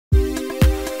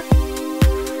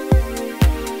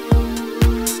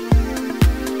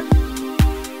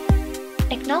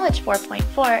AcqKnowledge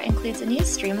 4.4 includes a new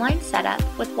streamlined setup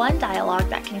with one dialog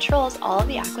that controls all of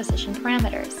the acquisition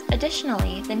parameters.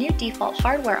 Additionally, the new default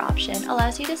hardware option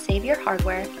allows you to save your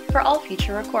hardware for all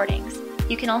future recordings.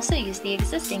 You can also use the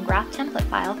existing graph template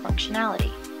file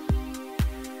functionality.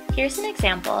 Here's an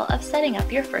example of setting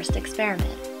up your first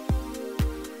experiment.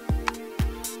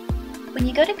 When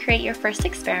you go to create your first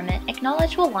experiment,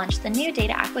 AcqKnowledge will launch the new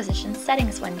data acquisition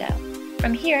settings window.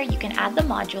 From here, you can add the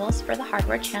modules for the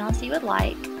hardware channels you would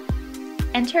like,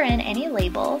 enter in any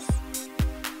labels,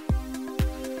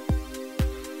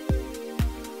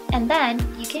 and then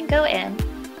you can go in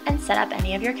and set up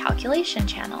any of your calculation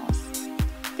channels.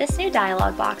 This new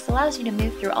dialog box allows you to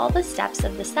move through all the steps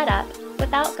of the setup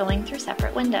without going through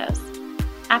separate windows.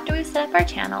 After we've set up our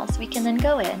channels, we can then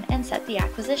go in and set the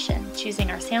acquisition, choosing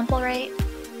our sample rate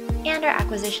and our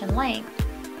acquisition length,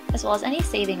 as well as any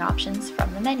saving options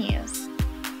from the menus.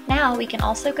 Now we can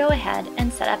also go ahead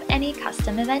and set up any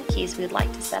custom event keys we'd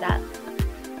like to set up.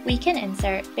 We can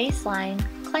insert baseline,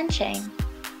 clenching,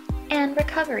 and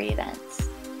recovery events.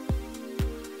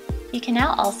 You can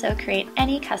now also create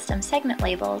any custom segment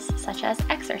labels such as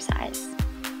exercise.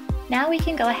 Now we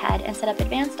can go ahead and set up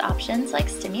advanced options like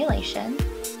stimulation,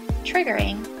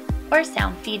 triggering, or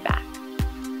sound feedback.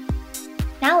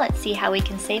 Now let's see how we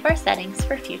can save our settings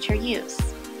for future use.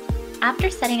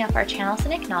 After setting up our channels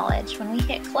in AcqKnowledge, when we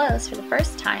hit close for the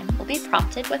first time, we'll be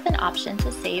prompted with an option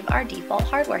to save our default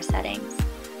hardware settings.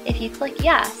 If you click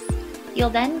yes, you'll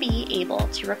then be able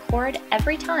to record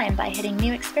every time by hitting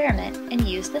New Experiment and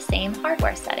use the same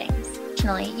hardware settings.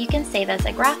 Additionally, you can save as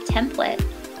a graph template,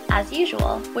 as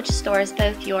usual, which stores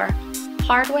both your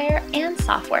hardware and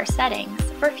software settings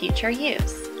for future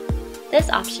use.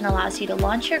 This option allows you to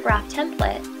launch your graph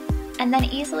template and then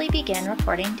easily begin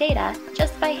recording data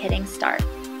just by hitting Start.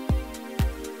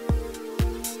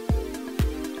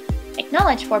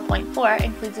 AcqKnowledge 4.4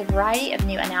 includes a variety of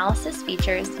new analysis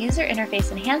features, user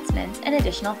interface enhancements, and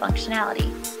additional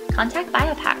functionality. Contact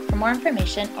BIOPAC for more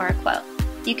information or a quote.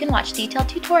 You can watch detailed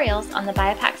tutorials on the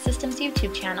BIOPAC Systems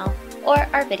YouTube channel or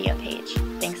our video page.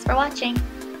 Thanks for watching!